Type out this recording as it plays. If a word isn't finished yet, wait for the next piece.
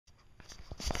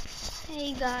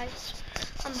Hey guys,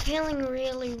 I'm feeling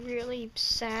really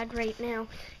sad right now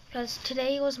because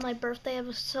today was my birthday. I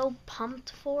was so pumped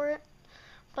for it,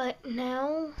 but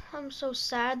now I'm so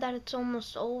sad that it's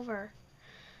almost over.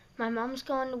 My mom's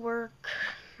gone to work,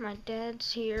 my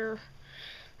dad's here,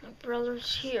 my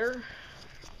brother's here.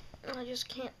 I just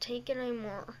can't take it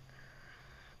anymore.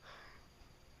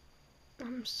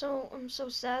 I'm so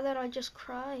sad that I just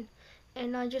cried.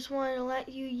 And I just wanted to let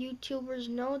you YouTubers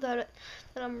know that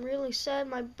I'm really sad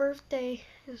my birthday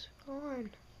is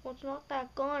gone. Well, it's not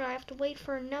that gone. I have to wait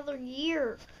for another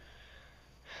year.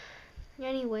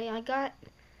 Anyway, I got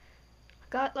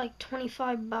like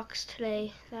 25 bucks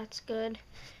today. That's good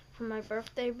for my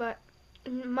birthday, but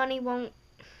money won't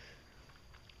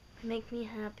make me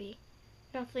happy.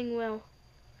 Nothing will.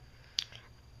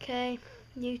 Okay,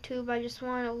 YouTube, I just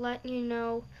want to let you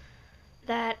know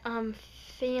that I'm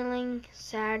feeling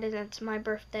sad and it's my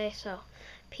birthday, so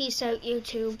peace out,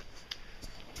 YouTube.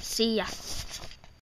 See ya.